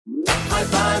High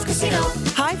Five Casino.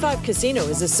 High Five Casino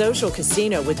is a social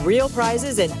casino with real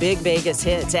prizes and big Vegas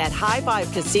hits at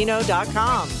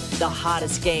highfivecasino.com. The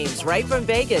hottest games right from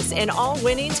Vegas, and all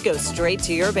winnings go straight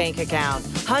to your bank account.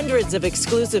 Hundreds of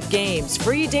exclusive games,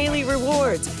 free daily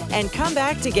rewards, and come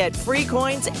back to get free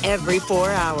coins every 4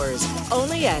 hours.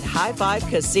 Only at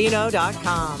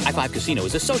highfivecasino.com. High Five Casino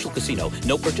is a social casino.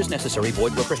 No purchase necessary.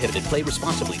 Void where prohibited. Play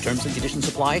responsibly. Terms and conditions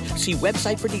apply. See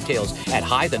website for details at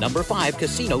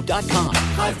high5casino.com.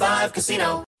 High Five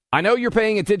Casino. I know you're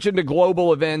paying attention to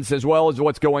global events as well as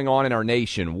what's going on in our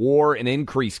nation. War and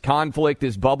increased conflict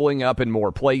is bubbling up in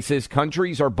more places.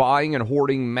 Countries are buying and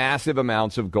hoarding massive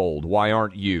amounts of gold. Why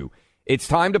aren't you? It's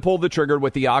time to pull the trigger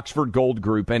with the Oxford Gold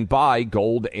Group and buy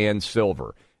gold and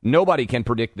silver. Nobody can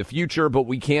predict the future, but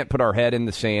we can't put our head in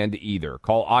the sand either.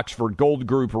 Call Oxford Gold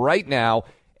Group right now,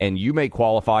 and you may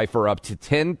qualify for up to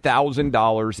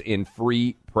 $10,000 in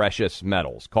free precious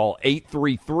metals. Call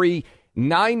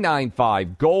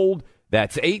 833-995-GOLD.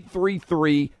 That's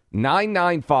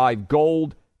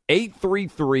 833-995-GOLD,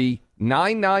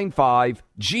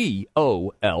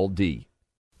 833-995-GOLD.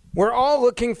 We're all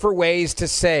looking for ways to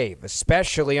save,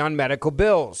 especially on medical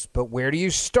bills. But where do you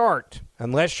start?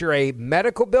 Unless you're a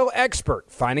medical bill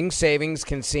expert, finding savings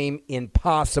can seem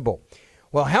impossible.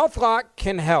 Well, HealthLock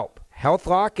can help.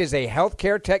 HealthLock is a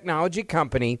healthcare technology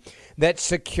company that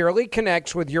securely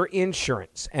connects with your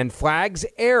insurance and flags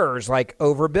errors like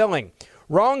overbilling,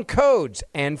 wrong codes,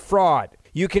 and fraud.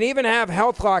 You can even have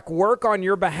HealthLock work on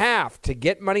your behalf to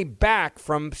get money back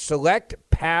from select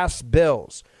past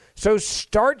bills. So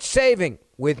start saving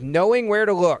with knowing where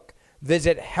to look.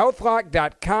 Visit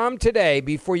healthlock.com today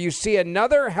before you see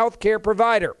another healthcare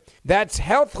provider. That's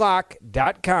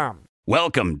healthlock.com.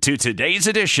 Welcome to today's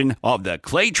edition of the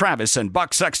Clay Travis and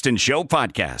Buck Sexton Show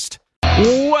podcast.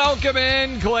 Welcome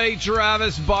in, Clay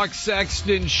Travis, Buck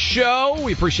Sexton Show.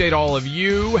 We appreciate all of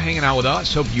you hanging out with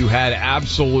us. Hope you had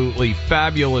absolutely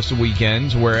fabulous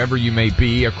weekends wherever you may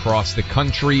be across the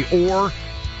country or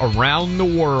around the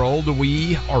world.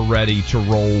 We are ready to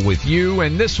roll with you.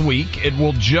 And this week, it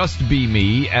will just be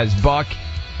me, as Buck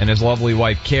and his lovely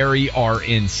wife, Carrie, are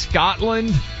in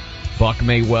Scotland. Buck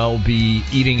may well be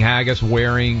eating haggis,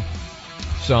 wearing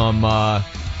some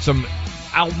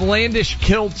outlandish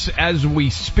kilts as we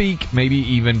speak, maybe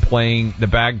even playing the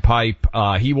bagpipe.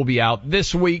 He will be out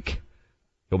this week.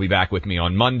 He'll be back with me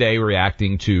on Monday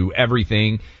reacting to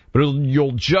everything. But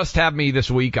you'll just have me this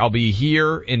week. I'll be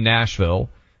here in Nashville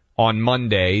on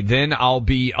Monday. Then I'll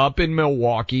be up in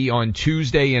Milwaukee on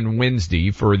Tuesday and Wednesday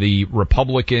for the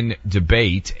Republican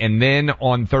debate. And then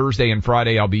on Thursday and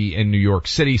Friday, I'll be in New York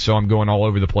City. So I'm going all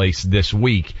over the place this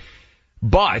week.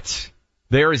 But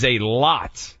there is a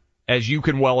lot, as you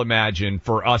can well imagine,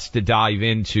 for us to dive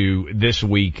into this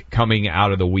week coming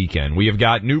out of the weekend. We have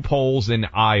got new polls in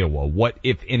Iowa. What,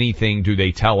 if anything, do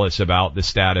they tell us about the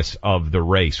status of the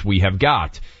race? We have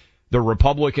got the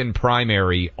Republican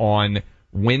primary on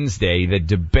Wednesday, the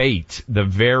debate, the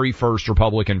very first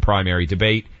Republican primary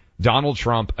debate. Donald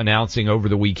Trump announcing over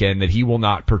the weekend that he will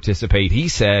not participate, he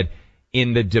said,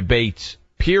 in the debates,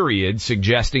 period,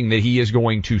 suggesting that he is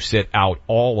going to sit out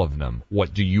all of them.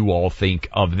 What do you all think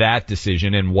of that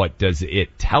decision, and what does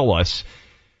it tell us?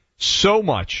 So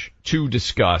much to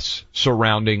discuss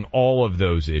surrounding all of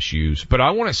those issues, but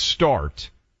I want to start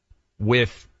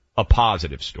with a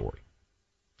positive story.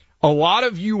 A lot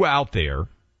of you out there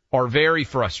are very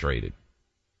frustrated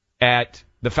at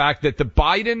the fact that the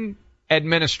Biden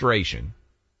administration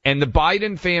and the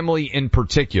Biden family in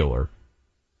particular,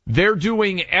 they're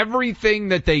doing everything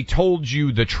that they told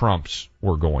you the Trumps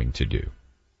were going to do.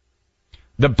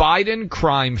 The Biden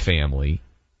crime family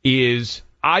is,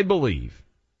 I believe,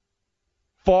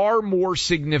 far more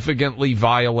significantly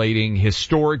violating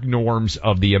historic norms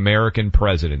of the American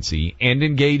presidency and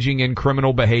engaging in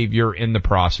criminal behavior in the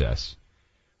process.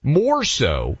 More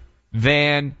so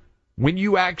than, when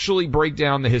you actually break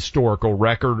down the historical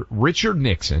record, Richard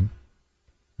Nixon,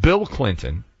 Bill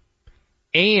Clinton,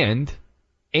 and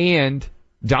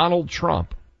Donald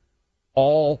Trump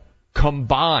all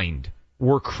combined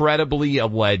were credibly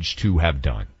alleged to have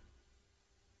done.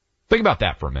 Think about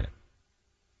that for a minute.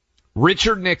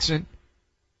 Richard Nixon,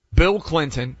 Bill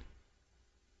Clinton,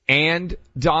 and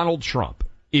Donald Trump,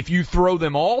 if you throw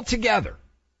them all together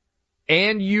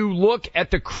and you look at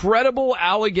the credible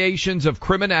allegations of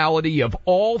criminality of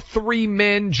all three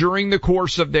men during the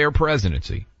course of their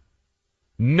presidency,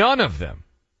 none of them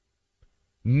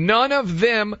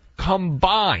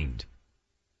combined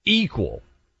equal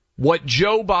what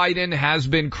Joe Biden has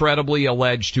been credibly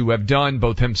alleged to have done,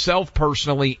 both himself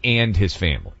personally and his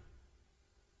family.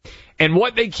 And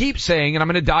what they keep saying, and I'm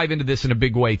going to dive into this in a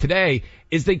big way today,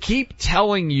 is they keep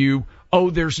telling you, oh,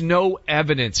 there's no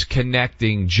evidence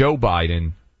connecting Joe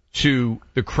Biden to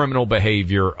the criminal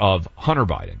behavior of Hunter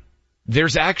Biden.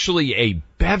 There's actually a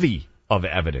bevy of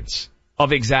evidence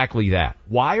of exactly that.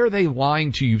 Why are they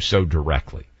lying to you so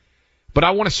directly? But I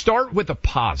want to start with a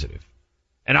positive.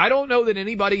 And I don't know that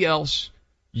anybody else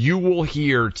you will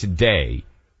hear today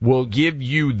will give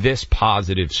you this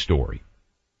positive story.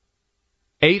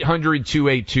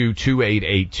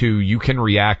 800-282-2882. You can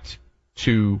react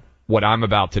to what I'm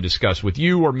about to discuss with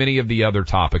you or many of the other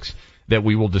topics that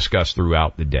we will discuss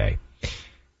throughout the day.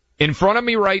 In front of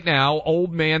me right now,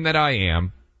 old man that I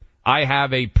am, I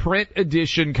have a print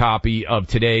edition copy of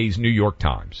today's New York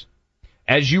Times.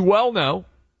 As you well know,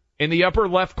 in the upper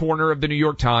left corner of the New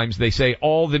York Times, they say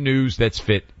all the news that's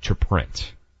fit to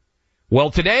print. Well,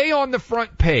 today on the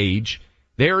front page,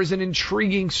 there is an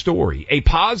intriguing story, a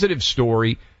positive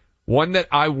story, one that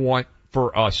I want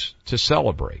for us to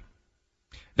celebrate.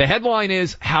 The headline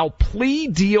is, How Plea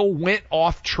Deal Went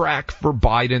Off Track for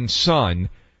Biden's Son,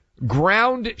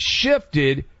 Ground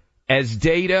Shifted as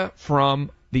Data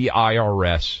from the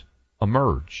IRS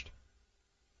Emerged.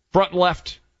 Front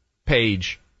left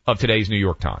page of today's New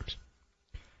York Times.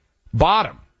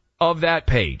 Bottom of that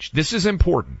page, this is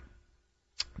important.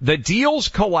 The deal's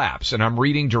collapse, and I'm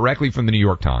reading directly from the New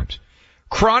York Times,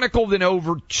 chronicled in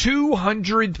over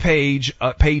 200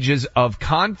 pages of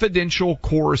confidential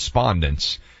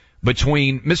correspondence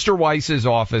between Mr. Weiss's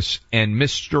office and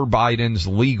Mr. Biden's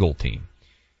legal team.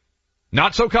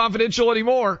 Not so confidential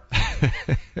anymore.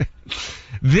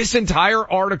 This entire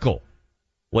article,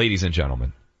 ladies and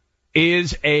gentlemen,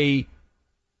 is a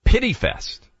pity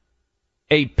fest,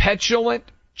 a petulant,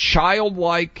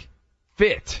 childlike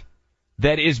fit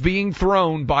that is being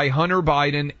thrown by Hunter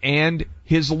Biden and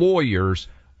his lawyers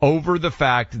over the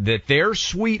fact that their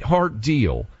sweetheart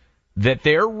deal, that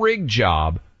their rig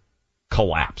job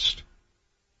collapsed.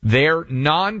 Their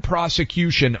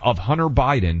non-prosecution of Hunter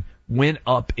Biden went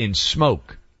up in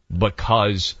smoke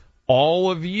because all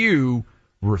of you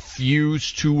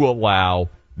refused to allow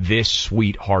this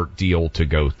sweetheart deal to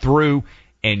go through,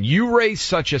 and you raised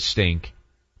such a stink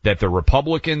that the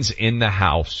Republicans in the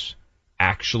House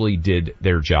actually did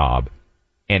their job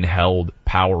and held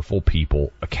powerful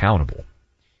people accountable.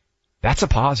 That's a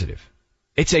positive.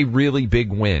 It's a really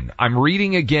big win. I'm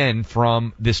reading again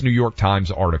from this New York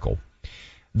Times article.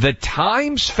 The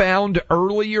Times found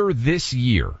earlier this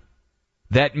year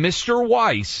that Mr.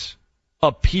 Weiss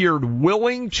appeared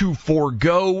willing to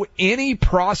forego any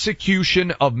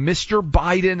prosecution of Mr.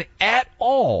 Biden at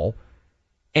all,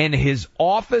 and his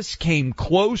office came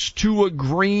close to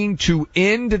agreeing to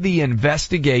end the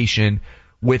investigation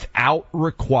without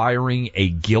requiring a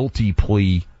guilty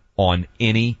plea on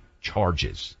any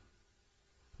charges.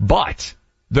 But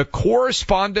the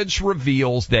correspondence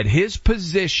reveals that his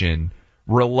position,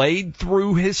 relayed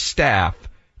through his staff,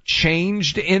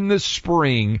 changed in the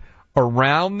spring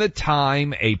around the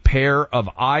time a pair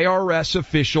of IRS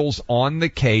officials on the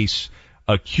case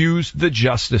accused the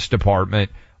Justice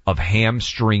Department of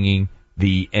hamstringing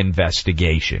the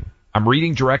investigation. I'm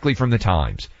reading directly from the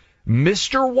Times.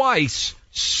 Mr. Weiss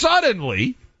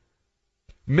suddenly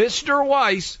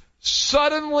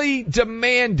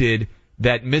demanded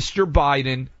that Mr.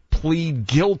 Biden plead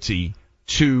guilty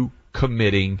to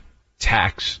committing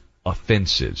tax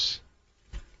offenses.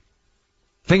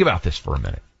 Think about this for a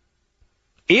minute.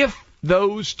 If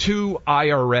those two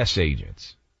IRS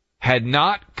agents had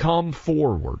not come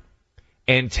forward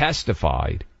and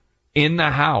testified in the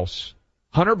House,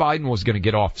 Hunter Biden was going to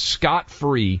get off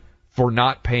scot-free for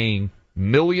not paying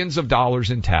millions of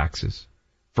dollars in taxes,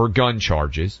 for gun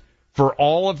charges, for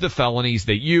all of the felonies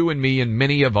that you and me and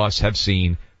many of us have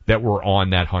seen that were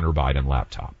on that Hunter Biden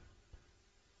laptop.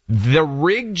 The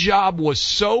rig job was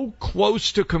so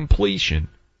close to completion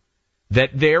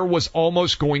that there was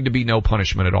almost going to be no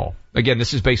punishment at all. Again,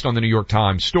 this is based on the New York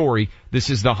Times story. This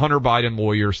is the Hunter Biden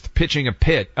lawyers pitching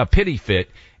a pity fit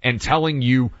and telling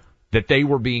you that they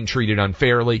were being treated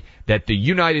unfairly, that the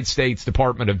United States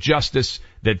Department of Justice,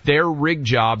 that their rig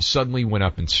job suddenly went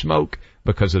up in smoke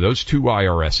because of those two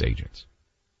IRS agents.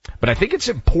 But I think it's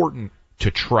important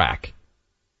to track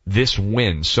this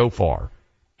win so far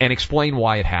and explain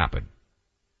why it happened.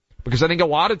 Because I think a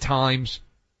lot of times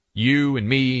you and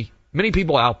me, many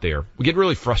people out there, we get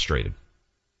really frustrated.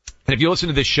 And if you listen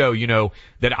to this show, you know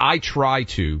that I try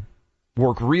to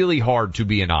work really hard to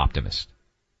be an optimist.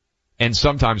 And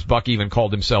sometimes Buck even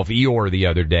called himself Eeyore the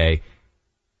other day.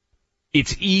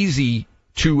 It's easy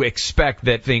to expect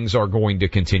that things are going to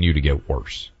continue to get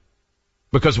worse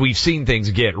because we've seen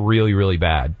things get really, really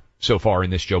bad so far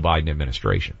in this Joe Biden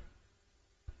administration.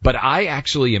 But I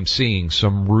actually am seeing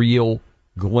some real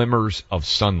glimmers of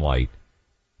sunlight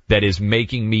that is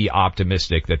making me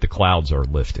optimistic that the clouds are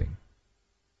lifting.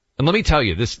 And let me tell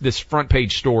you, this front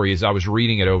page story, as I was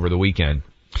reading it over the weekend,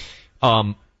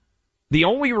 the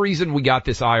only reason we got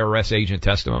this IRS agent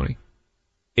testimony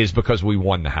is because we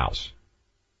won the House.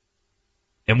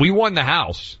 And we won the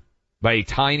House by a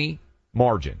tiny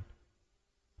margin.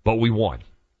 But we won.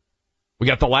 We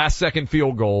got the last second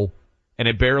field goal, and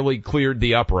it barely cleared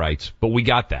the uprights, but we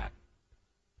got that.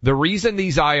 The reason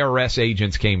these IRS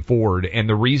agents came forward and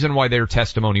the reason why their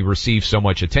testimony received so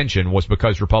much attention was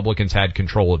because Republicans had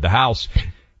control of the House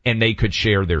and they could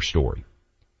share their story.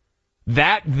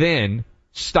 That then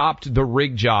stopped the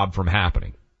rig job from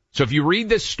happening. So if you read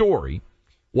this story,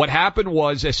 what happened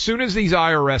was as soon as these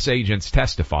IRS agents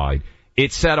testified,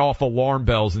 it set off alarm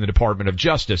bells in the Department of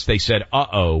Justice. They said,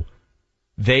 uh-oh,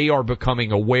 they are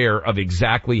becoming aware of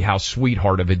exactly how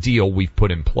sweetheart of a deal we've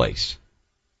put in place.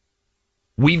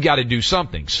 We've got to do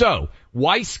something. So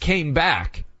Weiss came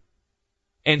back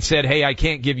and said, hey, I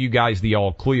can't give you guys the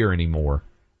all clear anymore.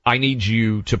 I need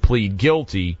you to plead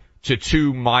guilty to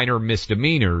 2 minor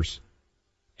misdemeanors,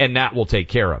 and that will take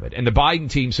care of it. And the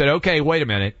Biden team said, okay, wait a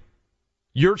minute.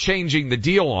 You're changing the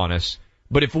deal on us,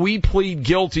 but if we plead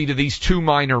guilty to these 2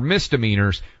 minor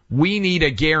misdemeanors, we need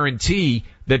a guarantee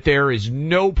that there is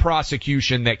no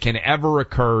prosecution that can ever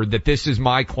occur, that this is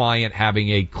my client having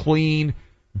a clean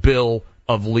bill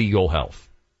of legal health.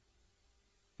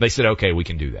 They said, okay, we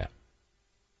can do that.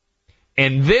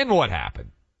 And then what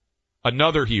happened?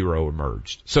 Another hero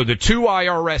emerged. So the 2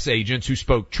 IRS agents who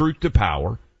spoke truth to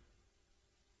power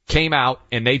came out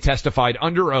and they testified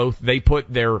under oath. They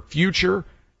put their future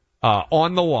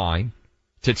on the line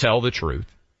to tell the truth.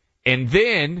 And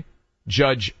then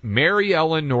Judge Mary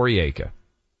Ellen Noriega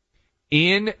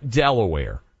in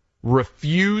Delaware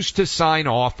refused to sign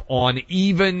off on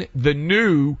even the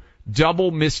new double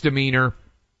misdemeanor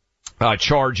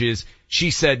charges.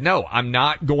 She said, no, I'm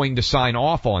not going to sign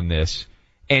off on this.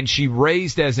 And she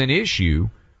raised as an issue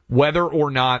whether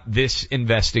or not this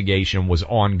investigation was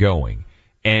ongoing.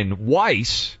 And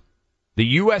Weiss, the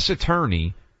U.S.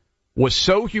 attorney, was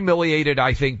so humiliated,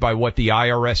 I think, by what the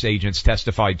IRS agents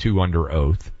testified to under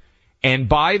oath, and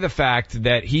by the fact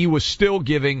that he was still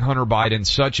giving Hunter Biden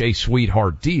such a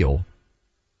sweetheart deal.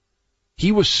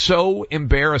 He was so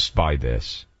embarrassed by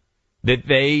this that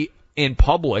they, in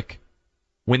public,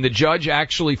 when the judge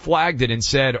actually flagged it and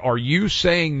said, are you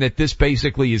saying that this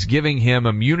basically is giving him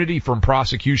immunity from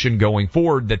prosecution going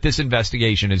forward, that this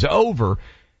investigation is over?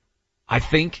 I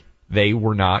think they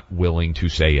were not willing to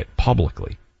say it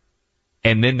publicly.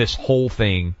 And then this whole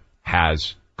thing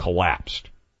has collapsed.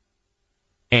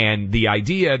 And the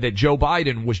idea that Joe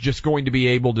Biden was just going to be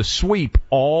able to sweep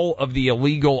all of the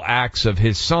illegal acts of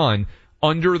his son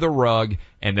under the rug,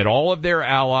 and that all of their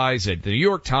allies at the New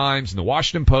York Times and the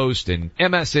Washington Post and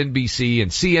MSNBC and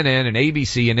CNN and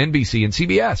ABC and NBC and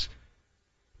CBS,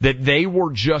 that they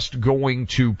were just going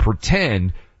to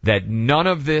pretend that none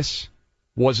of this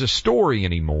was a story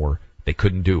anymore. They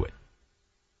couldn't do it.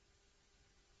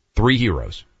 3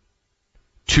 heroes.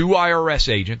 2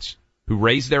 IRS agents who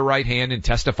raised their right hand and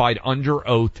testified under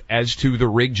oath as to the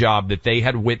rig job that they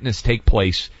had witnessed take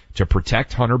place to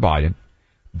protect Hunter Biden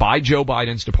by Joe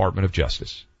Biden's Department of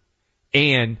Justice.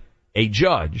 And a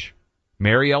judge,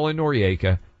 Mary Ellen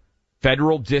Noriega,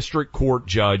 federal district court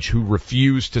judge, who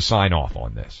refused to sign off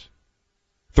on this.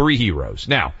 3 heroes.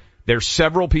 Now, there's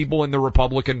several people in the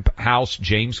Republican House,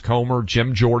 James Comer,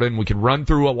 Jim Jordan, we could run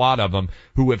through a lot of them,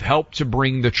 who have helped to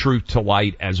bring the truth to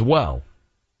light as well.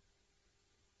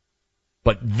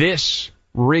 But this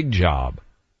rig job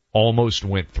almost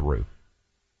went through.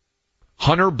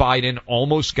 Hunter Biden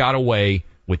almost got away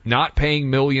with not paying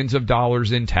millions of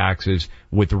dollars in taxes,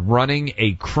 with running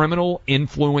a criminal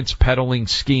influence peddling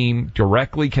scheme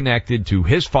directly connected to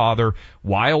his father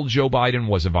while Joe Biden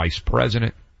was a vice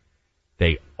president.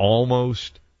 They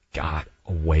almost got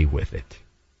away with it.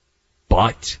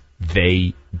 But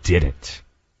they didn't.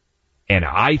 And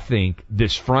I think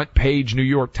this front page New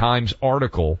York Times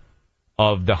article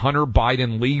of the Hunter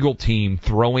Biden legal team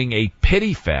throwing a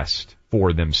pity fest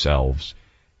for themselves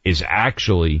is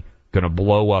actually going to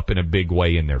blow up in a big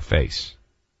way in their face.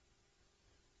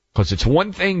 Because it's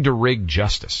one thing to rig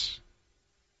justice.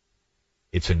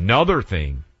 It's another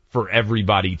thing for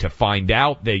everybody to find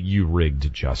out that you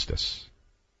rigged justice.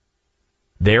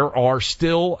 There are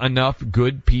still enough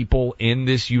good people in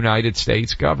this United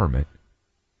States government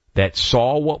that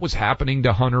saw what was happening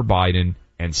to Hunter Biden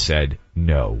and said,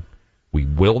 no, we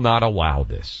will not allow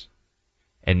this.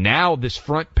 And now this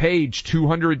front page,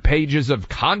 200 pages of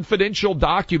confidential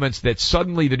documents that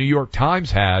suddenly the New York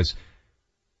Times has,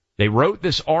 They wrote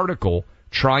this article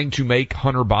trying to make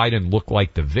Hunter Biden look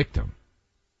like the victim.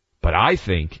 But I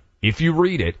think if you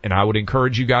read it, and I would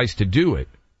encourage you guys to do it,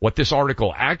 what this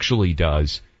article actually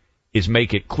does is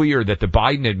make it clear that the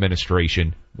Biden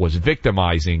administration was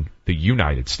victimizing the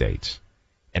United States.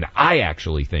 And I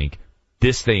actually think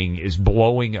this thing is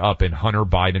blowing up in Hunter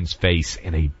Biden's face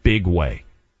in a big way.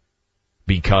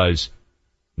 Because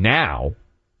now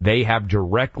they have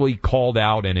directly called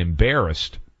out and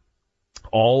embarrassed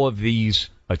all of these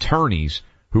attorneys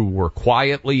who were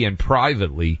quietly and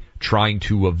privately trying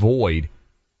to avoid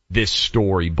this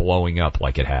story blowing up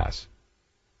like it has.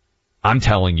 I'm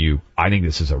telling you, I think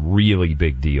this is a really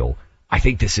big deal. I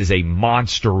think this is a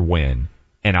monster win,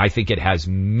 and I think it has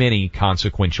many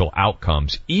consequential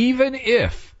outcomes, even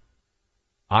if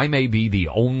I may be the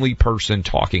only person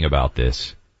talking about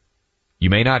this. You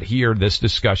may not hear this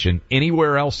discussion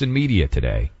anywhere else in media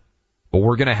today, but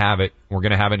we're going to have it. We're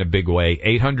going to have it in a big way.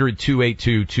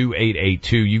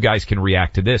 800-282-2882. You guys can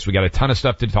react to this. We got a ton of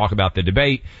stuff to talk about the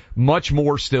debate. Much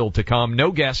more still to come.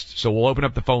 No guests, so we'll open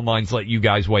up the phone lines, let you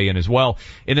guys weigh in as well.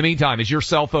 In the meantime, is your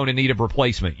cell phone in need of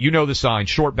replacement? You know the sign.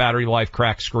 Short battery life,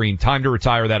 cracked screen. Time to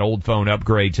retire that old phone.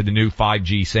 Upgrade to the new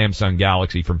 5G Samsung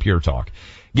Galaxy from Pure Talk.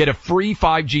 Get a free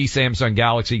 5G Samsung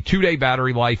Galaxy, 2-day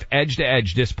battery life,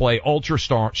 edge-to-edge display,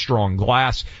 ultra-strong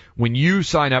glass when you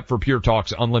sign up for Pure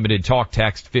Talk's unlimited talk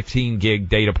text 15-gig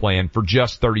data plan for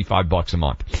just $35 a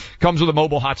month. Comes with a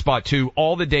mobile hotspot too,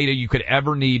 all the data you could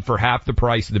ever need for half the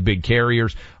price of the big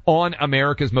carriers on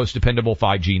America's most dependable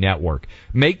 5G network.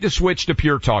 Make the switch to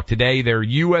Pure Talk today. Their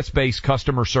U.S.-based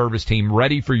customer service team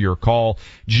ready for your call.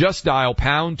 Just dial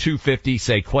pound 250,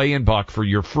 say Clay and Buck for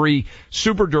your free,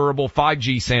 super durable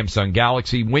 5G Samsung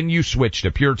Galaxy when you switch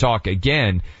to Pure Talk.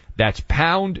 Again, that's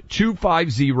pound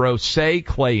 250, say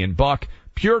Clay and Buck.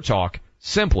 Pure Talk,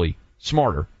 simply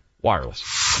smarter wireless.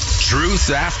 Truth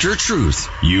after truth.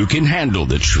 You can handle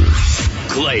the truth.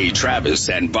 Clay Travis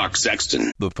and Buck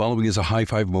Sexton. The following is a high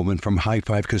five moment from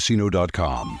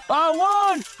highfivecasino.com. I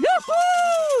won! Yahoo!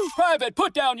 Private,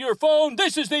 put down your phone.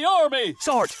 This is the Army.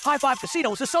 Sarge, High Five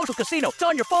Casino is a social casino. It's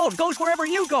on your phone. Goes wherever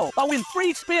you go. I win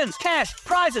free spins, cash,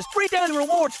 prizes, free daily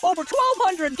rewards, over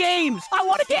 1,200 games. I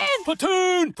won again.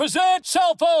 Platoon, present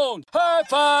cell phone. High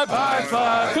Five. High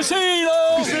Five.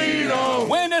 Casino. Casino.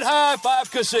 Win at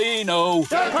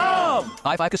highfivecasino.com.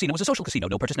 High Five Casino is a social casino.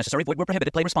 No purchase necessary. Void where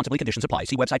prohibited. Play responsibly. Conditions apply.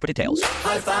 See website for details.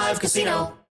 High Five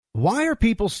Casino. Why are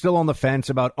people still on the fence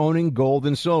about owning gold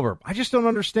and silver? I just don't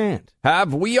understand.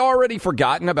 Have we already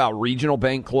forgotten about regional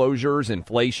bank closures,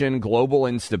 inflation, global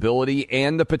instability,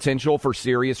 and the potential for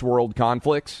serious world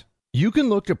conflicts? You can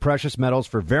look to precious metals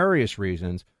for various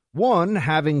reasons. 1,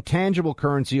 having tangible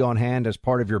currency on hand as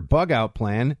part of your bug-out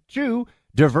plan. 2,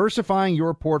 diversifying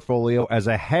your portfolio as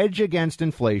a hedge against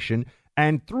inflation.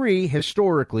 And 3,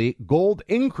 historically, gold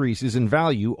increases in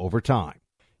value over time.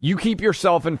 You keep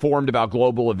yourself informed about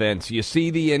global events. You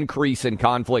see the increase in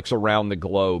conflicts around the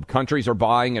globe. Countries are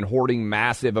buying and hoarding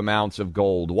massive amounts of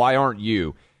gold. Why aren't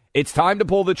you? It's time to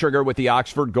pull the trigger with the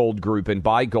Oxford Gold Group and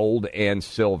buy gold and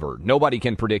silver. Nobody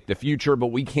can predict the future,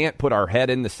 but we can't put our head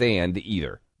in the sand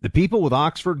either. The people with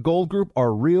Oxford Gold Group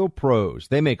are real pros.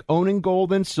 They make owning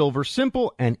gold and silver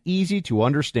simple and easy to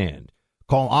understand.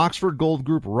 Call Oxford Gold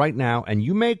Group right now, and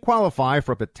you may qualify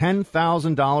for up to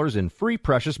 $10,000 in free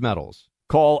precious metals.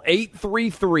 Call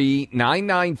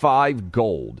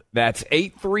 833-995-GOLD. That's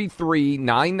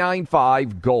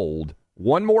 833-995-GOLD.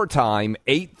 One more time,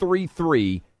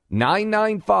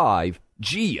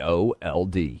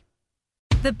 833-995-GOLD.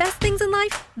 The best things in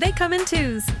life, they come in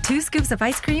twos. 2 scoops of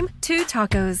ice cream, 2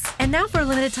 tacos. And now for a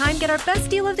limited time, get our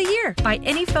best deal of the year. Buy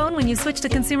any phone when you switch to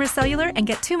Consumer Cellular and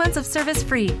get 2 months of service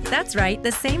free. That's right,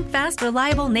 the same fast,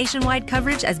 reliable nationwide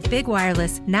coverage as Big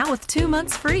Wireless, now with 2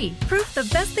 months free. Proof the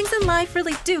best things in life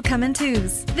really do come in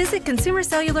twos. Visit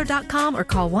ConsumerCellular.com or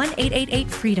call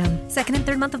 1-888-FREEDOM. Second and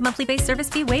third month of monthly base service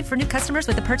fee waived for new customers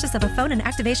with the purchase of a phone and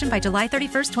activation by July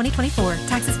 31st, 2024.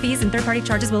 Taxes, fees, and third-party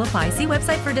charges will apply. See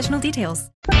website for additional details.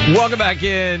 Welcome back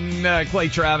in, Clay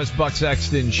Travis, Buck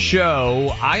Sexton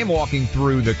Show. I am walking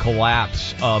through the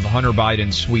collapse of Hunter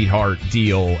Biden's sweetheart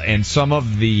deal and some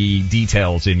of the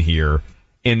details in here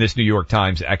in this New York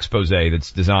Times expose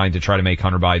that's designed to try to make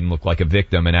Hunter Biden look like a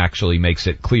victim and actually makes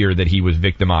it clear that he was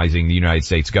victimizing the United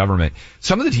States government.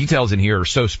 Some of the details in here are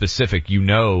so specific, you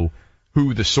know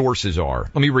who the sources are.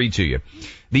 Let me read to you.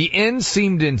 The end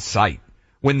seemed in sight.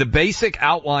 When the basic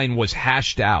outline was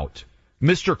hashed out,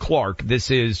 Mr. Clark,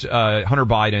 this is Hunter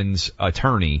Biden's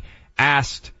attorney,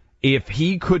 asked if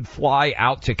he could fly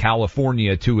out to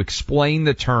California to explain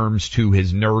the terms to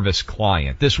his nervous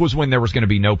client. This was when there was going to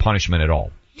be no punishment at all.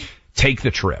 Take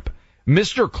the trip.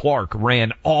 Mr. Clark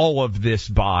ran all of this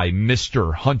by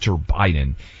Mr. Hunter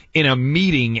Biden in a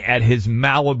meeting at his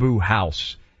Malibu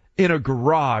house in a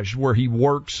garage where he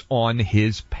works on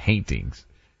his paintings.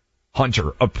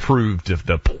 Hunter approved of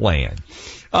the plan.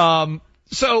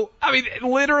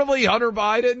 Literally Hunter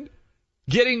Biden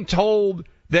getting told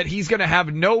that he's going to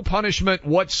have no punishment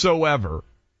whatsoever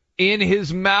in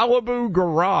his Malibu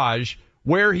garage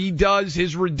where he does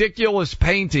his ridiculous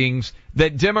paintings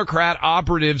that Democrat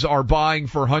operatives are buying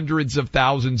for hundreds of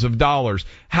thousands of dollars.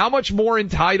 How much more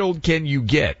entitled can you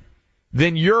get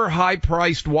than your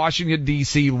high-priced Washington,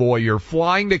 D.C. lawyer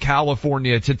flying to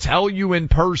California to tell you in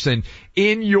person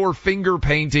in your finger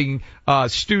painting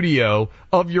studio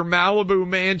of your Malibu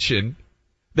mansion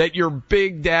that your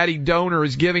big daddy donor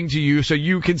is giving to you so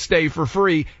you can stay for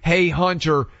free? Hey,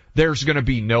 Hunter, there's going to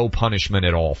be no punishment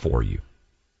at all for you.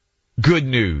 Good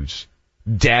news.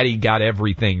 Daddy got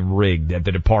everything rigged at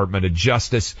the Department of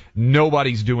Justice.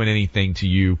 Nobody's doing anything to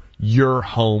you. You're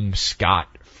home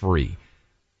scot-free.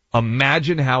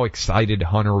 Imagine how excited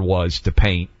Hunter was to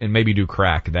paint and maybe do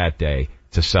crack that day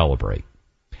to celebrate.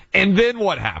 And then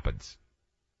what happens?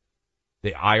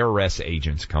 The IRS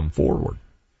agents come forward.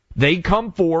 They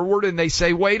come forward and they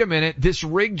say, wait a minute, this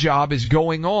rig job is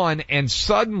going on, and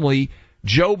suddenly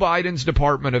Joe Biden's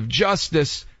Department of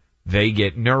Justice, they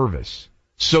get nervous.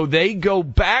 So they go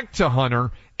back to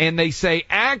Hunter and they say,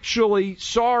 actually,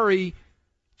 sorry,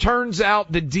 turns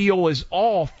out the deal is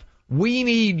off. We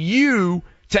need you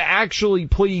to actually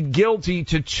plead guilty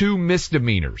to 2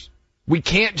 misdemeanors. We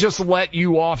can't just let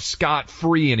you off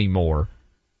scot-free anymore.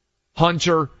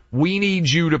 Hunter, we need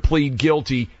you to plead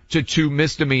guilty to 2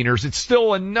 misdemeanors. It's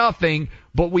still a nothing,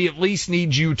 but we at least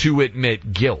need you to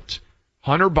admit guilt.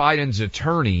 Hunter Biden's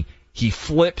attorney, he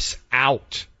flips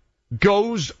out,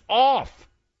 goes off,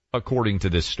 according to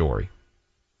this story.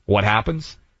 What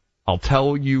happens? I'll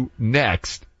tell you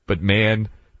next, but man,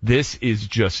 this is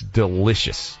just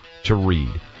delicious to read.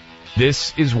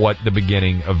 This is what the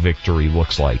beginning of victory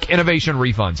looks like. Innovation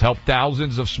Refunds help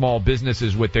thousands of small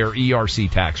businesses with their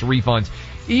ERC tax refunds.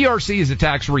 ERC is a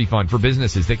tax refund for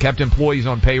businesses that kept employees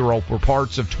on payroll for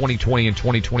parts of 2020 and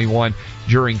 2021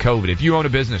 during COVID. If you own a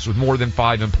business with more than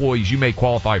 5 employees, you may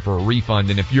qualify for a refund.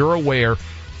 And if you're aware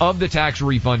of the tax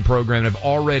refund program and have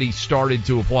already started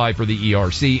to apply for the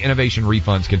ERC, Innovation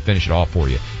Refunds can finish it off for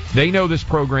you. They know this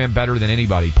program better than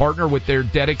anybody. Partner with their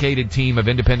dedicated team of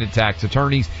independent tax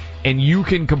attorneys, and you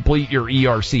can complete your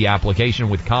ERC application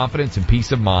with confidence and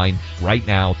peace of mind right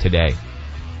now today.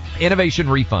 Innovation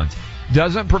Refunds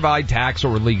doesn't provide tax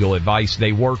or legal advice.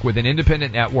 They work with an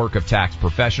independent network of tax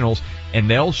professionals, and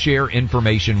they'll share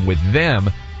information with them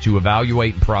to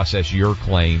evaluate and process your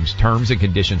claims. Terms and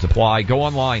conditions apply. Go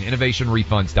online,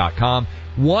 innovationrefunds.com.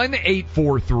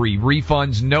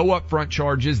 1-843-REFUNDS. No upfront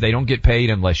charges. They don't get paid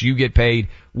unless you get paid.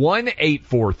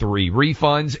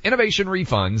 1-843-REFUNDS.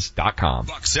 innovationrefunds.com.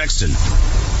 Buck Sexton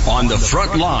on the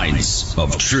front lines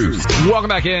of truth. Welcome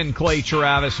back in. Clay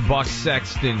Travis, Buck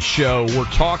Sexton Show. We're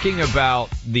talking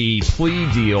about the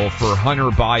plea deal for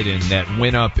Hunter Biden that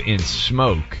went up in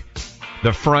smoke.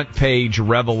 The front page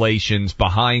revelations,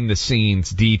 behind the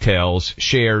scenes details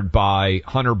shared by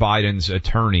Hunter Biden's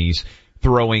attorneys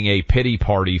throwing a pity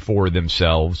party for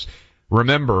themselves.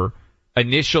 Remember,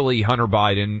 initially Hunter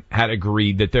Biden had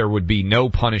agreed that there would be no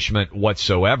punishment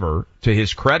whatsoever. To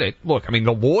his credit, look, I mean,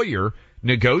 the lawyer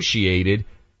negotiated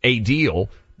a deal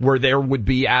where there would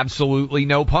be absolutely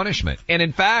no punishment. And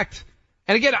in fact,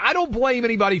 and again, I don't blame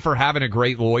anybody for having a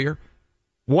great lawyer.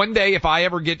 One day, if I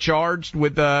ever get charged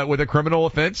with a criminal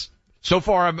offense, so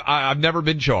far I've never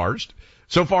been charged.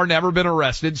 So far, never been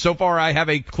arrested. So far, I have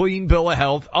a clean bill of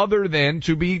health. Other than,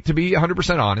 to be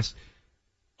 100% honest,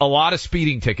 a lot of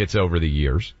speeding tickets over the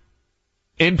years.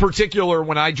 In particular,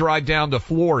 when I drive down to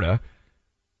Florida,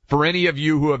 for any of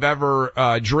you who have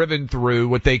ever driven through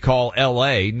what they call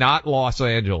L.A., not Los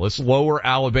Angeles, lower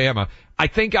Alabama, I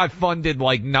think I've funded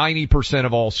like 90%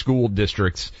 of all school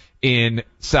districts in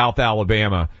South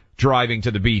Alabama driving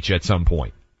to the beach at some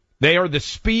point. They are the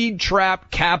speed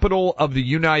trap capital of the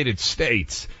United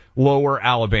States, Lower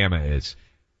Alabama is.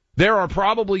 There are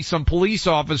probably some police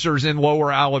officers in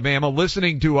Lower Alabama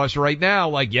listening to us right now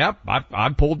like, yep, I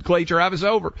pulled Clay Travis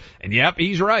over. And yep,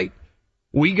 he's right.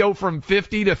 We go from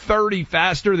 50 to 30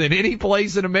 faster than any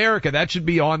place in America. That should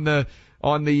be on the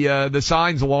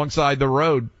signs alongside the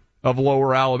road of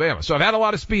Lower Alabama. So I've had a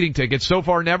lot of speeding tickets. So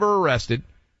far, never arrested.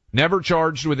 Never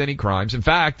charged with any crimes. In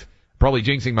fact, probably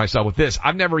jinxing myself with this,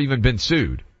 I've never even been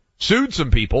sued. Sued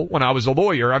some people when I was a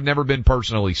lawyer. I've never been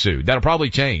personally sued. That'll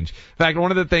probably change. In fact,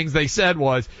 one of the things they said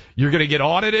was, you're going to get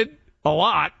audited a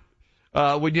lot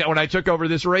when I took over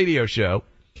this radio show.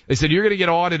 They said, you're going to get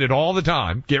audited all the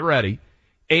time. Get ready.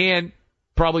 And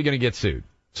probably going to get sued.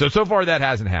 So far that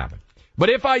hasn't happened. But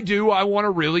if I do, I want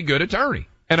a really good attorney.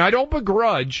 And I don't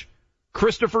begrudge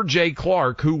Christopher J.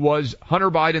 Clark, who was Hunter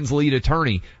Biden's lead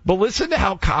attorney. But listen to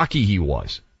how cocky he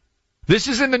was. This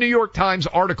is in the New York Times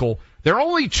article. There are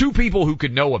only two people who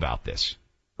could know about this,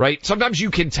 right? Sometimes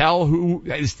you can tell who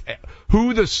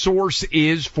the source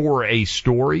is for a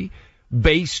story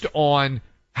based on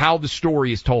how the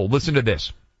story is told. Listen to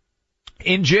this.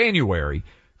 In January,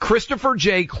 Christopher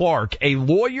J. Clark, a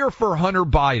lawyer for Hunter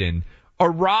Biden,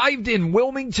 arrived in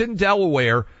Wilmington,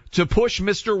 Delaware to push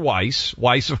Mr.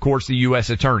 Weiss, of course, the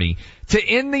U.S. attorney, to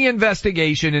end the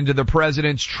investigation into the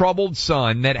president's troubled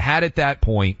son that had at that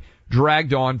point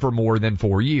dragged on for more than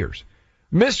 4 years.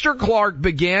 Mr. Clark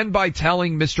began by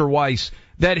telling Mr. Weiss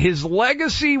that his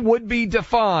legacy would be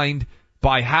defined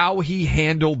by how he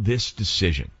handled this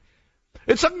decision.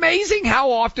 It's amazing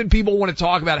how often people want to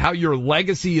talk about how your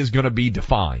legacy is going to be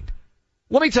defined.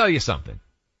 Let me tell you something.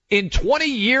 In 20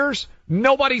 years,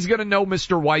 nobody's going to know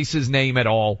Mr. Weiss's name at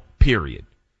all, period.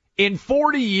 In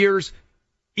 40 years,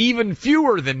 even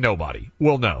fewer than nobody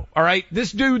will know. All right?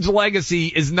 This dude's legacy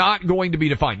is not going to be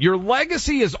defined. Your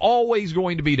legacy is always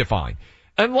going to be defined.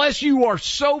 Unless you are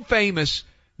so famous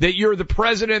that you're the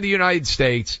president of the United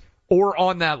States or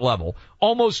on that level.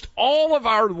 Almost all of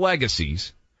our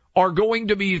legacies are going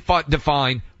to be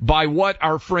defined by what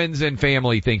our friends and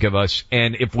family think of us.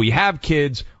 And if we have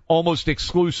kids, almost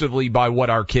exclusively by what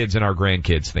our kids and our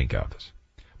grandkids think of us.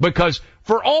 Because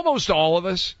for almost all of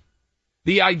us,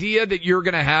 the idea that you're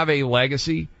going to have a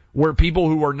legacy where people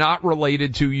who are not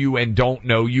related to you and don't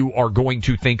know you are going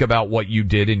to think about what you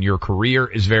did in your career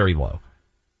is very low.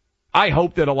 I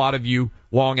hope that a lot of you,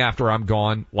 long after I'm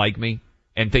gone, like me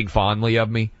and think fondly of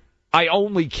me. I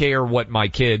only care what my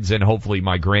kids and hopefully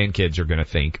my grandkids are going to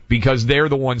think because they're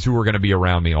the ones who are going to be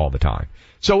around me all the time.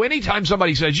 So anytime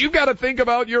somebody says, you've got to think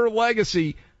about your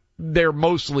legacy, they're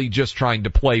mostly just trying to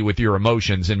play with your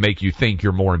emotions and make you think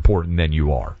you're more important than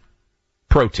you are.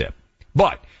 Pro tip.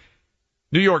 But,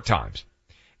 New York Times.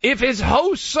 If his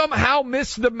host somehow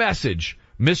missed the message,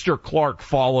 Mr. Clark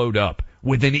followed up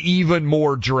with an even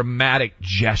more dramatic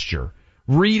gesture,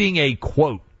 reading a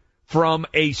quote from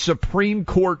a Supreme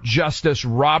Court Justice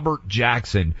Robert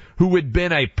Jackson, who had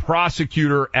been a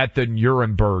prosecutor at the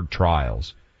Nuremberg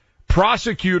trials.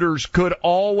 Prosecutors could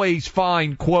always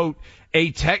find, quote,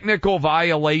 a technical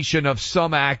violation of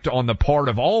some act on the part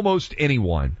of almost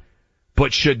anyone,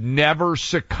 but should never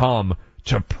succumb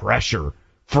to pressure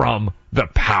from the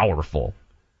powerful.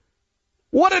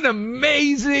 What an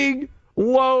amazing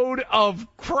load of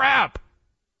crap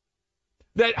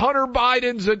that Hunter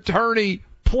Biden's attorney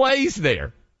plays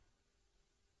there.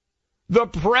 The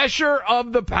pressure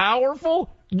of the powerful?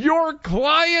 Your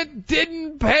client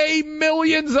didn't pay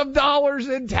millions of dollars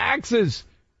in taxes.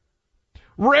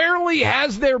 Rarely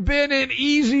has there been an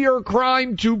easier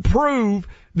crime to prove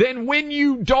than when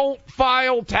you don't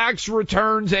file tax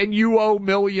returns and you owe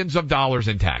millions of dollars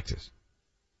in taxes.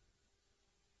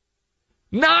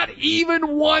 Not even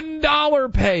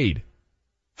 $1 paid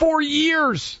for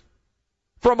years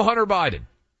from Hunter Biden.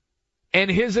 And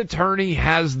his attorney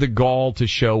has the gall to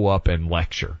show up and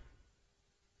lecture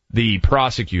the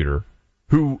prosecutor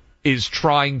who is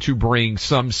trying to bring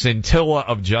some scintilla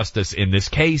of justice in this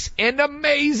case. And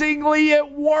amazingly, it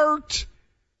worked.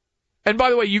 And by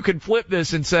the way, you can flip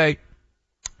this and say,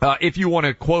 if you want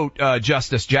to quote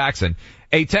Justice Jackson,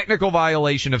 a technical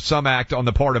violation of some act on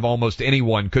the part of almost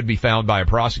anyone could be found by a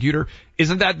prosecutor.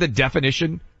 Isn't that the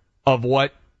definition of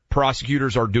what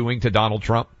prosecutors are doing to Donald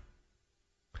Trump?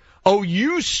 Oh,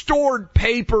 you stored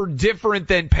paper different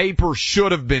than paper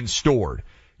should have been stored.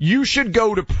 You should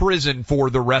go to prison for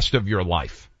the rest of your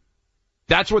life.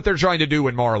 That's what they're trying to do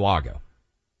in Mar-a-Lago.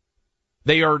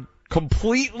 They are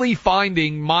completely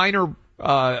finding minor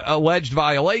alleged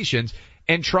violations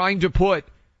and trying to put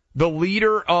the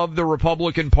leader of the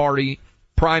Republican Party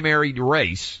primary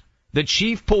race, the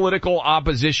chief political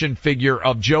opposition figure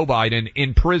of Joe Biden,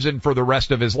 in prison for the rest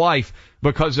of his life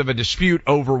because of a dispute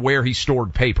over where he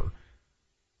stored paper.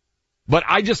 But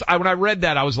when I read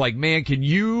that, I was like, man, can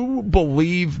you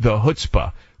believe the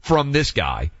chutzpah from this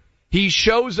guy? He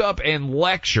shows up and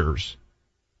lectures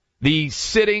the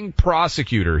sitting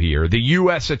prosecutor here, the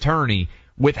U.S. attorney,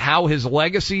 with how his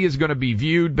legacy is going to be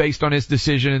viewed based on his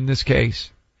decision in this case.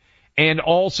 And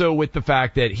also with the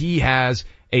fact that he has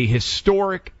a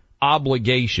historic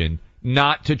obligation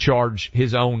not to charge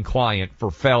his own client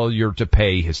for failure to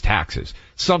pay his taxes.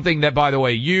 Something that, by the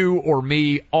way, you or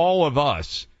me, all of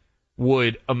us,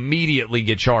 would immediately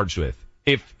get charged with.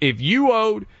 If you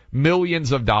owed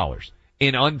millions of dollars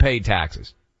in unpaid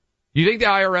taxes, You think the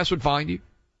IRS would find you?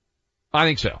 I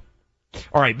think so.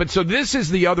 All right, but so this is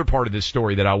the other part of this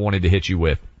story that I wanted to hit you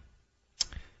with.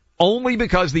 Only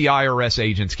because the IRS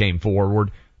agents came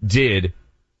forward did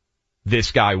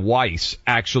this guy Weiss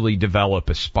actually develop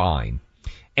a spine.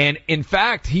 And in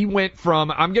fact, he went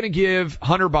from, I'm going to give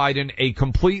Hunter Biden a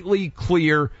completely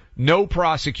clear, no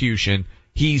prosecution,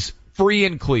 he's free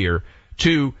and clear,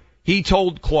 to he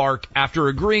told Clark after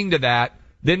agreeing to that,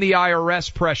 then the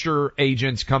IRS pressure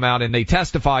agents come out and they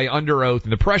testify under oath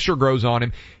and the pressure grows on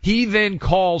him. He then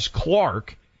calls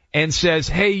Clark and says,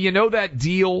 hey, you know that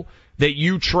deal that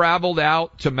you traveled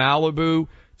out to Malibu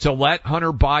to let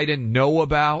Hunter Biden know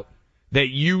about, that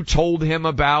you told him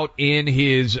about in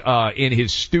his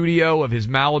studio of his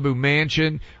Malibu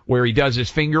mansion where he does his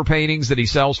finger paintings that he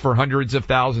sells for hundreds of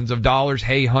thousands of dollars?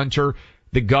 Hey, Hunter,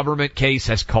 the government case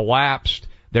has collapsed.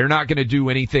 They're not going to do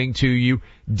anything to you.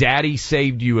 Daddy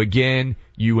saved you again,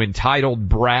 you entitled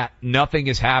brat. Nothing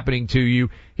is happening to you.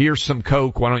 Here's some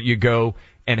coke. Why don't you go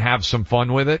and have some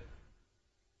fun with it?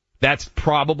 That's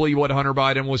probably what Hunter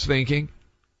Biden was thinking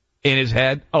in his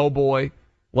head. Oh boy,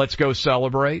 let's go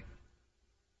celebrate.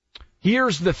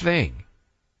 Here's the thing.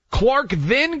 Clark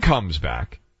then comes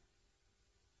back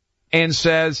and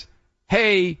says,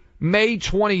 hey, May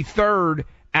 23rd,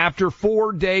 after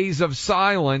 4 days of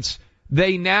silence,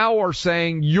 they now are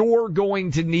saying you're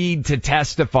going to need to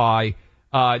testify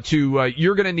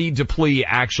you're going to need to plea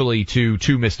actually to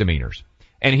 2 misdemeanors.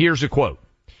 And here's a quote.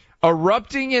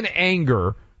 Erupting in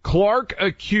anger, Clark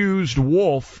accused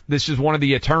Wolf, this is one of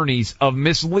the attorneys, of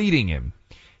misleading him.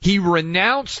 He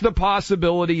renounced the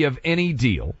possibility of any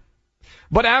deal,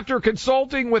 but after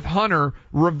consulting with Hunter,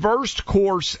 reversed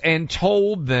course and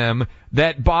told them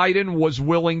that Biden was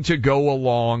willing to go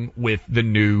along with the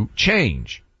new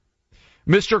change.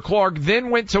 Mr. Clark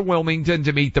then went to Wilmington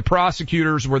to meet the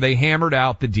prosecutors where they hammered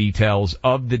out the details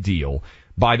of the deal.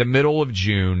 By the middle of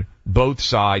June, both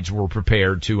sides were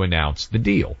prepared to announce the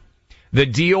deal. The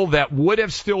deal that would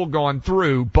have still gone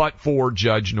through but for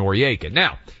Judge Noriega.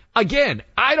 Now, again,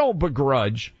 I don't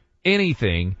begrudge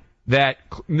anything that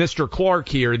Mr. Clark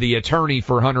here, the attorney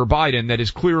for Hunter Biden, that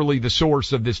is clearly the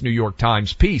source of this New York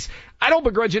Times piece, I don't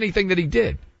begrudge anything that he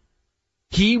did.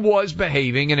 He was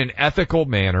behaving in an ethical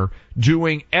manner,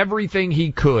 doing everything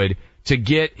he could to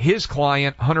get his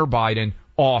client, Hunter Biden,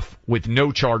 off with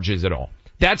no charges at all.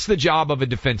 That's the job of a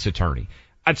defense attorney.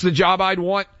 That's the job I'd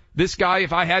want this guy,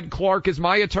 if I had Clark as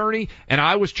my attorney and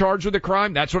I was charged with a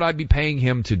crime, that's what I'd be paying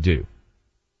him to do.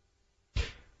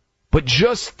 But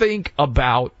just think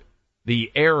about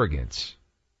the arrogance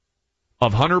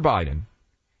of Hunter Biden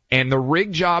and the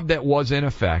rig job that was in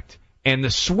effect and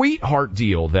the sweetheart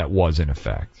deal that was in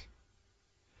effect,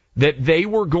 that they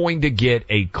were going to get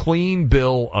a clean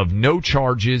bill of no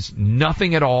charges,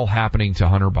 nothing at all happening to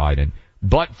Hunter Biden,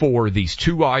 but for these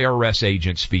 2 IRS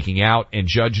agents speaking out and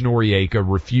Judge Noriega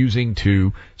refusing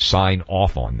to sign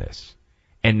off on this.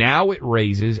 And now it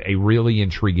raises a really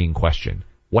intriguing question.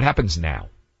 What happens now?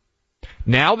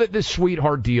 Now that this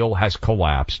sweetheart deal has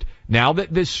collapsed, now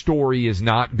that this story is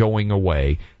not going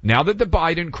away, now that the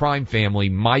Biden crime family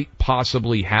might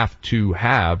possibly have to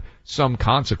have some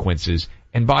consequences,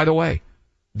 and by the way,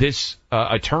 this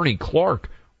attorney Clark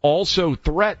also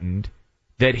threatened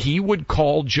that he would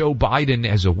call Joe Biden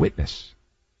as a witness.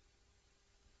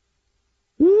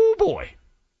 Ooh, boy.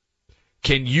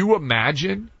 Can you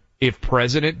imagine if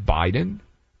President Biden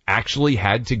actually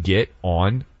had to get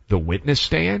on the witness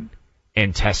stand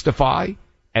and testify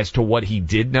as to what he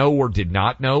did know or did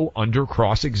not know under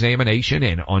cross-examination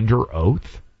and under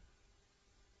oath?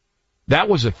 That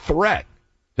was a threat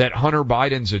that Hunter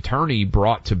Biden's attorney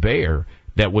brought to bear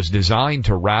that was designed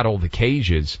to rattle the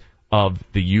cages of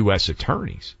the U.S.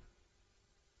 attorneys.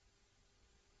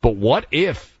 But what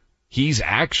if he's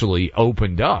actually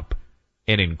opened up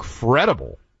an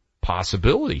incredible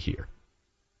possibility here?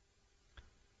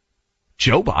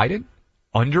 Joe Biden,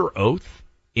 under oath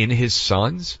in his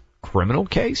son's criminal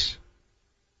case?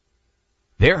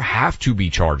 There have to be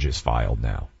charges filed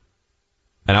now.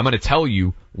 And I'm going to tell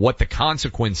you what the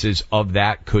consequences of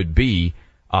that could be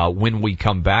when we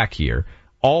come back here.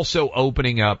 Also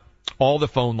opening up all the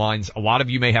phone lines. A lot of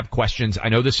you may have questions. I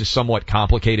know this is somewhat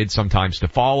complicated sometimes to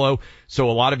follow, so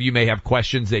a lot of you may have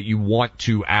questions that you want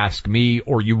to ask me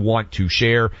or you want to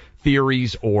share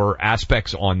theories or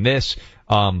aspects on this.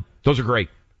 Those are great.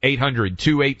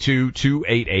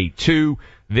 800-282-2882.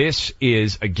 This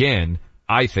is, again,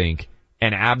 I think,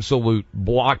 an absolute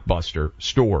blockbuster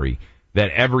story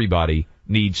that everybody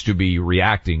needs to be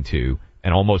reacting to,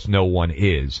 and almost no one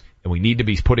is. And we need to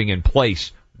be putting in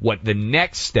place what the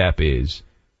next step is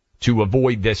to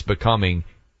avoid this becoming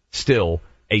still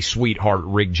a sweetheart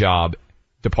rig job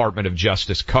Department of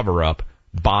Justice cover-up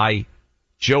by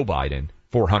Joe Biden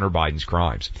for Hunter Biden's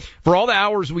crimes. For all the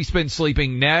hours we spend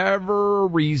sleeping, never a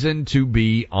reason to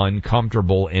be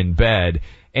uncomfortable in bed.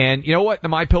 And you know what? The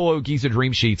MyPillow Giza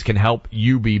Dream Sheets can help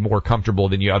you be more comfortable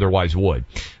than you otherwise would.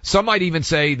 Some might even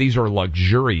say these are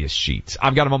luxurious sheets.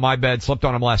 I've got them on my bed, slept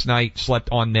on them last night, slept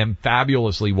on them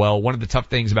fabulously well. One of the tough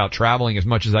things about traveling as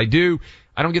much as I do,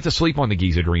 I don't get to sleep on the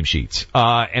Giza Dream Sheets.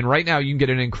 And right now you can get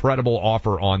an incredible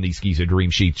offer on these Giza Dream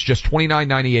Sheets. Just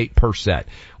 $29.98 per set.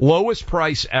 Lowest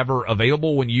price ever,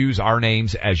 available when you use our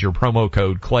names as your promo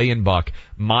code Clay and Buck.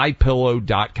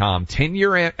 MyPillow.com.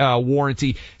 10-year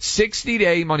warranty,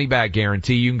 60-day money-back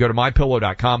guarantee. You can go to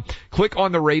MyPillow.com. Click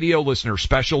on the radio listener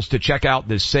specials to check out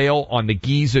this sale on the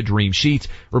Giza Dream Sheets.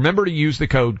 Remember to use the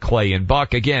code Clay and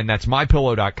Buck. Again, that's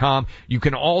MyPillow.com. You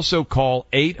can also call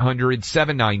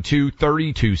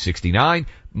 800-792-3269.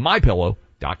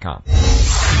 MyPillow.com.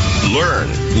 Learn,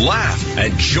 laugh,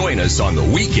 and join us on the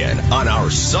weekend on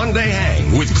our Sunday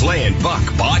Hang with Clay and Buck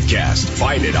podcast.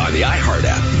 Find it on the iHeart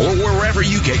app or wherever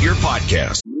you get your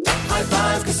podcasts. High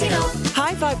Five Casino.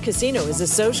 High Five Casino is a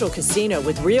social casino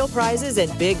with real prizes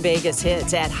and big Vegas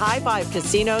hits at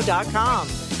highfivecasino.com.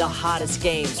 The hottest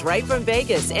games right from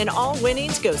Vegas, and all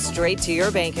winnings go straight to your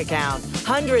bank account.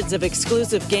 Hundreds of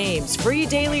exclusive games, free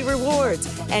daily rewards,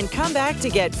 and come back to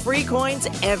get free coins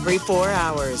every 4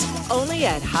 hours. Only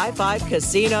at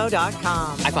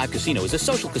highfivecasino.com. High Five Casino is a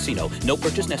social casino. No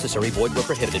purchase necessary. Void where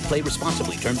prohibited. Play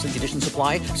responsibly. Terms and conditions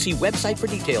apply. See website for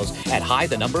details at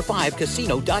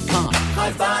high5casino.com.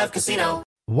 High Five Casino.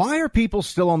 Why are people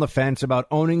still on the fence about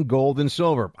owning gold and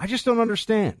silver? I just don't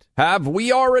understand. Have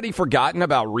we already forgotten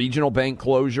about regional bank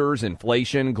closures,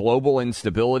 inflation, global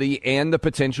instability, and the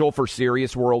potential for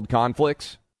serious world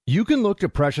conflicts? You can look to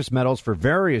precious metals for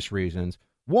various reasons.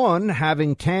 1,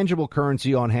 having tangible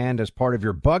currency on hand as part of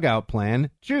your bug-out plan.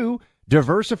 2,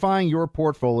 diversifying your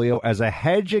portfolio as a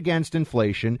hedge against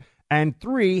inflation. And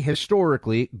 3,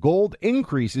 historically, gold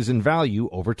increases in value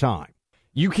over time.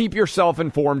 You keep yourself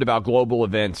informed about global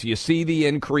events. You see the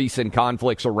increase in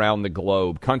conflicts around the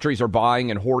globe. Countries are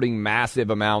buying and hoarding massive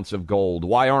amounts of gold.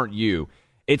 Why aren't you?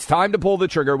 It's time to pull the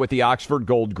trigger with the Oxford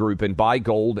Gold Group and buy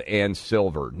gold and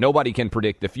silver. Nobody can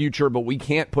predict the future, but we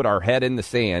can't put our head in the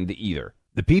sand either.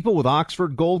 The people with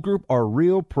Oxford Gold Group are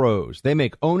real pros. They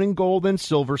make owning gold and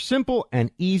silver simple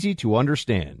and easy to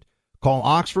understand. Call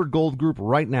Oxford Gold Group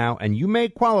right now, and you may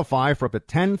qualify for up to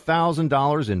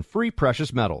 $10,000 in free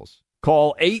precious metals.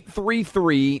 Call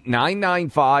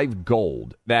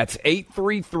 833-995-GOLD. That's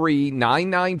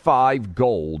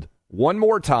 833-995-GOLD. One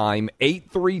more time,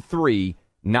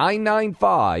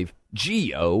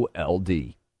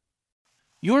 833-995-GOLD.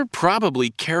 You're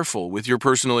probably careful with your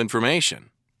personal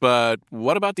information, but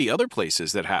what about the other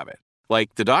places that have it?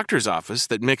 Like the doctor's office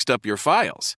that mixed up your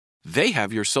files. They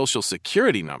have your social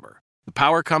security number. The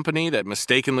power company that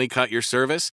mistakenly cut your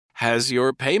service has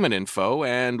your payment info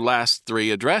and last 3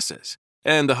 addresses.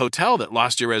 And the hotel that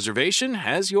lost your reservation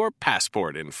has your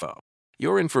passport info.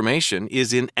 Your information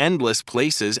is in endless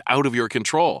places out of your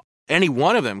control. Any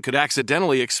one of them could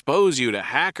accidentally expose you to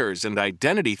hackers and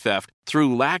identity theft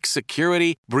through lax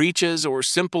security, breaches, or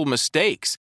simple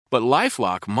mistakes. But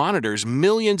LifeLock monitors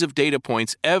millions of data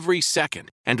points every second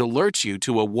and alerts you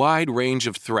to a wide range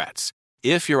of threats.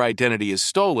 If your identity is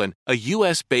stolen, a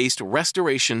U.S.-based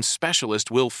restoration specialist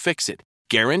will fix it,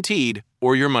 guaranteed,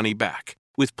 or your money back,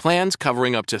 with plans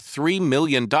covering up to $3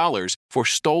 million for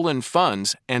stolen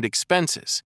funds and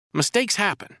expenses. Mistakes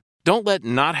happen. Don't let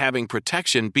not having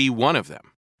protection be one of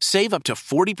them. Save up to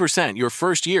 40% your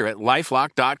first year at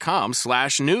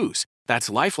LifeLock.com/news. That's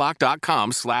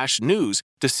LifeLock.com/news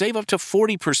to save up to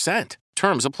 40%.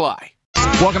 Terms apply.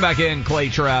 Welcome back in, Clay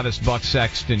Travis, Buck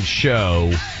Sexton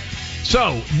Show.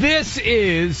 So, this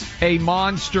is a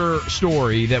monster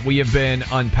story that we have been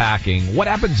unpacking. What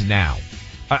happens now?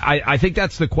 I think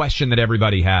that's the question that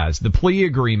everybody has. The plea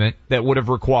agreement that would have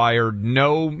required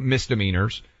no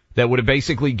misdemeanors, that would have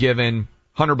basically given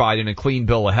Hunter Biden a clean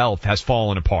bill of health, has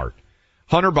fallen apart.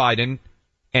 Hunter Biden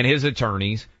and his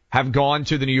attorneys have gone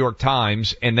to the New York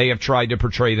Times, and they have tried to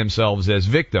portray themselves as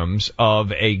victims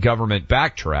of a government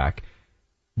backtrack.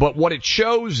 But what it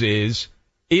shows is,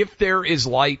 if there is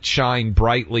light shine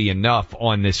brightly enough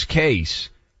on this case,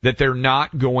 that they're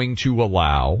not going to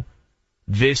allow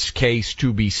this case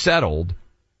to be settled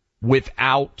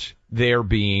without there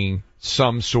being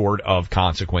some sort of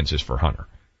consequences for Hunter.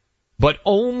 But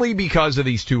only because of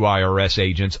these 2 IRS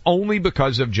agents, only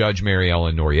because of Judge Mary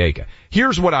Ellen Noriega.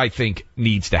 Here's what I think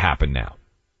needs to happen now.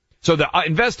 So the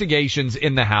investigations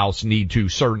in the House need to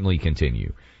certainly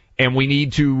continue. And we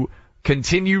need to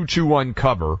continue to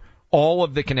uncover all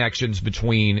of the connections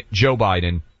between Joe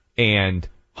Biden and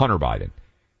Hunter Biden,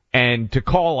 and to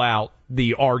call out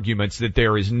the arguments that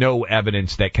there is no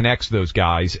evidence that connects those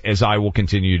guys, as I will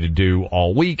continue to do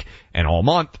all week and all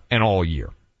month and all year.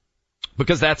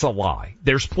 Because that's a lie.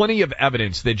 There's plenty of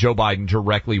evidence that Joe Biden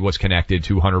directly was connected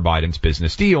to Hunter Biden's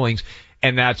business dealings,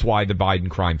 and that's why the Biden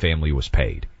crime family was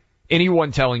paid.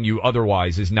 Anyone telling you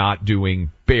otherwise is not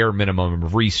doing bare minimum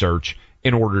of research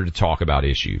in order to talk about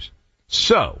issues.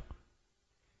 So,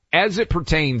 as it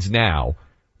pertains now,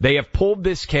 they have pulled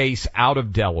this case out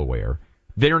of Delaware.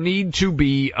 There need to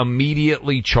be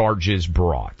immediately charges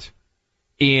brought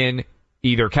in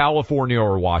either California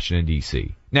or Washington,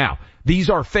 D.C. Now, these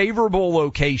are favorable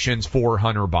locations for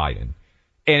Hunter Biden,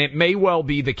 and it may well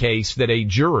be the case that a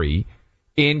jury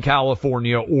in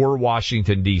California or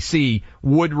Washington, D.C.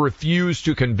 would refuse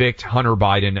to convict Hunter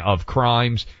Biden of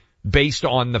crimes based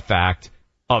on the fact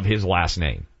of his last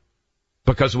name.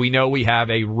 Because we know we have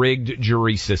a rigged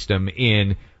jury system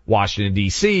in Washington,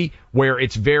 D.C., where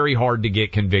it's very hard to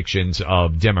get convictions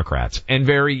of Democrats and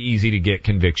very easy to get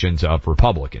convictions of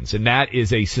Republicans. And that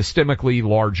is a systemically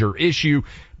larger issue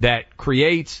that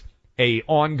creates a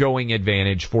ongoing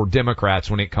advantage for Democrats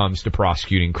when it comes to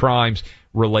prosecuting crimes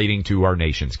relating to our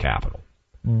nation's capital.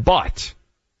 But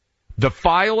the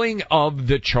filing of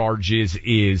the charges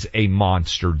is a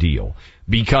monster deal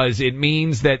because it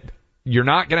means that you're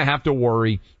not going to have to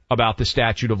worry about the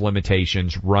statute of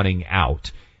limitations running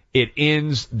out. It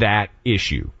ends that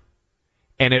issue.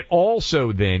 And it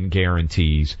also then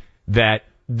guarantees that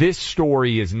this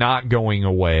story is not going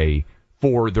away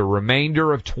for the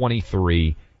remainder of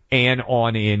 23 and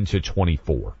on into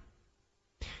 24.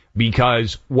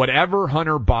 Because whatever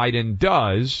Hunter Biden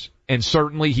does, and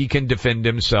certainly he can defend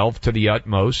himself to the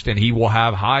utmost, and he will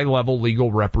have high-level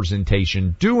legal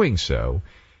representation doing so,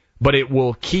 but it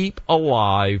will keep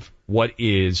alive what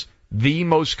is the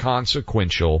most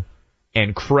consequential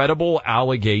and credible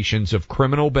allegations of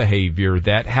criminal behavior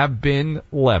that have been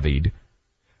levied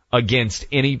against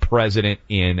any president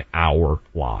in our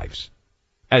lives.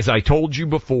 As I told you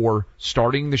before,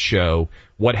 starting the show,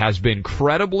 what has been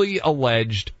credibly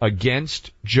alleged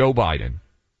against Joe Biden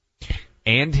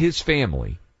and his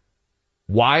family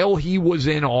while he was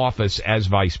in office as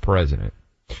vice president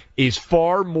is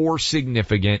far more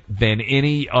significant than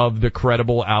any of the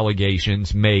credible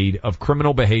allegations made of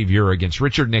criminal behavior against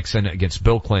Richard Nixon, against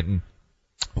Bill Clinton,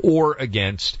 or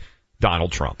against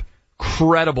Donald Trump.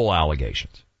 Credible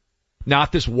allegations.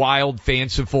 Not this wild,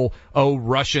 fanciful,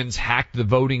 Russians hacked the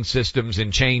voting systems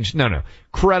and changed. No.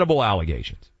 Credible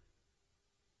allegations.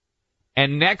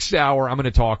 And next hour, I'm going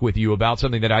to talk with you about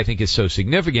something that I think is so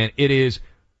significant. It is,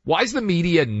 why is the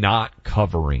media not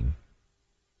covering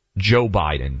Joe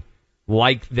Biden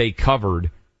like they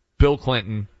covered Bill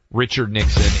Clinton, Richard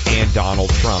Nixon, and Donald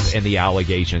Trump and the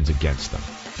allegations against them?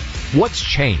 What's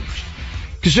changed?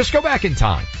 Because just go back in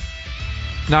time.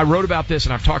 Now, I wrote about this,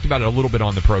 and I've talked about it a little bit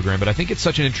on the program, but I think it's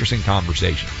such an interesting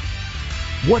conversation.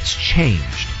 What's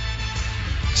changed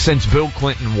since Bill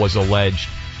Clinton was alleged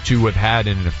to have had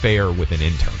an affair with an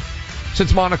intern?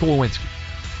 Since Monica Lewinsky?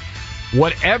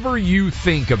 Whatever you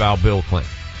think about Bill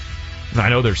Clinton, and I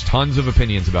know there's tons of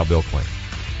opinions about Bill Clinton,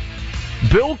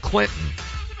 Bill Clinton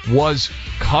was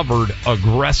covered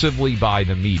aggressively by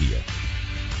the media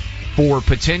for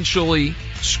potentially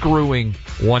screwing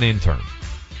one intern.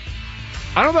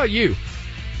 I don't know about you,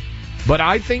 but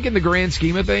I think in the grand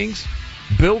scheme of things,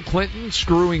 Bill Clinton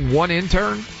screwing one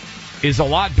intern is a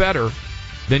lot better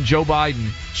than Joe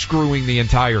Biden screwing the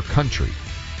entire country.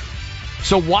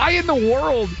 So why in the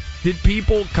world did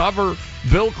people cover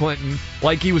Bill Clinton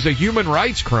like he was a human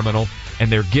rights criminal,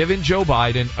 and they're giving Joe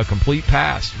Biden a complete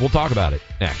pass? We'll talk about it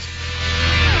next.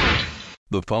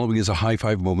 The following is a high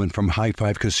five moment from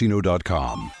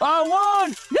highfivecasino.com. I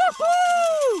won! Yahoo!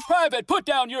 Private, put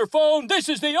down your phone. This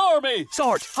is the Army.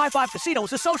 Sarge, High Five Casino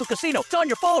is a social casino. It's on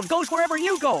your phone. Goes wherever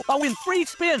you go. I win free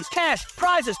spins, cash,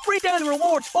 prizes, free daily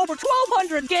rewards, over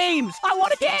 1,200 games. I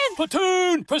won again.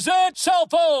 Platoon, present cell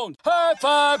phone. High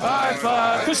Five. High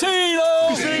Five.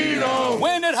 Casino.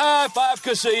 Win at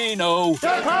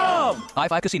highfivecasino.com. High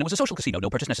Five Casino is a social casino. No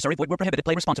purchase necessary. Void where prohibited.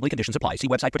 Play responsibly. Conditions apply. See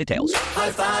website for details.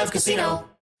 High Five Casino.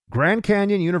 Grand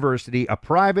Canyon University, a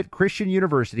private Christian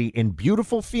university in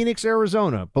beautiful Phoenix,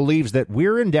 Arizona, believes that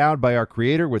we're endowed by our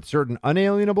Creator with certain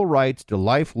unalienable rights to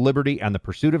life, liberty, and the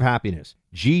pursuit of happiness.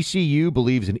 GCU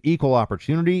believes in equal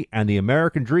opportunity, and the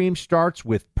American dream starts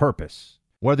with purpose.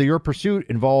 Whether your pursuit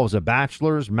involves a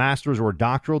bachelor's, master's, or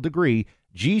doctoral degree,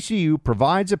 GCU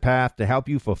provides a path to help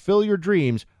you fulfill your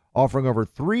dreams, offering over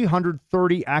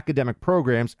 330 academic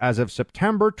programs as of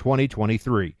September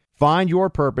 2023. Find your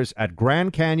purpose at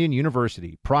Grand Canyon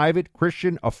University. Private,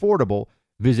 Christian, affordable.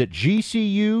 Visit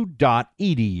gcu.edu.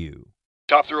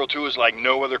 Top Thrill 2 is like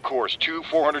no other course. 2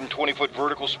 420-foot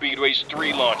vertical speedways,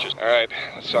 3 launches. All right,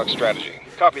 let's talk strategy.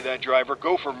 Copy that, driver.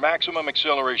 Go for maximum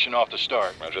acceleration off the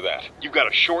start. Roger that. You've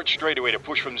got a short straightaway to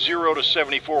push from 0 to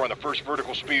 74 on the first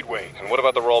vertical speedway. And what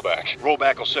about the rollback?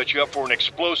 Rollback will set you up for an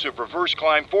explosive reverse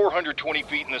climb 420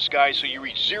 feet in the sky so you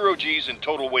reach 0 Gs in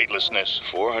total weightlessness.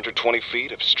 420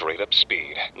 feet of straight-up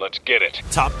speed. Let's get it.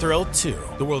 Top Thrill 2,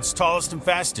 the world's tallest and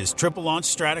fastest triple-launch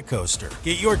strata coaster.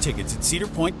 Get your tickets at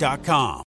cedarpoint.com.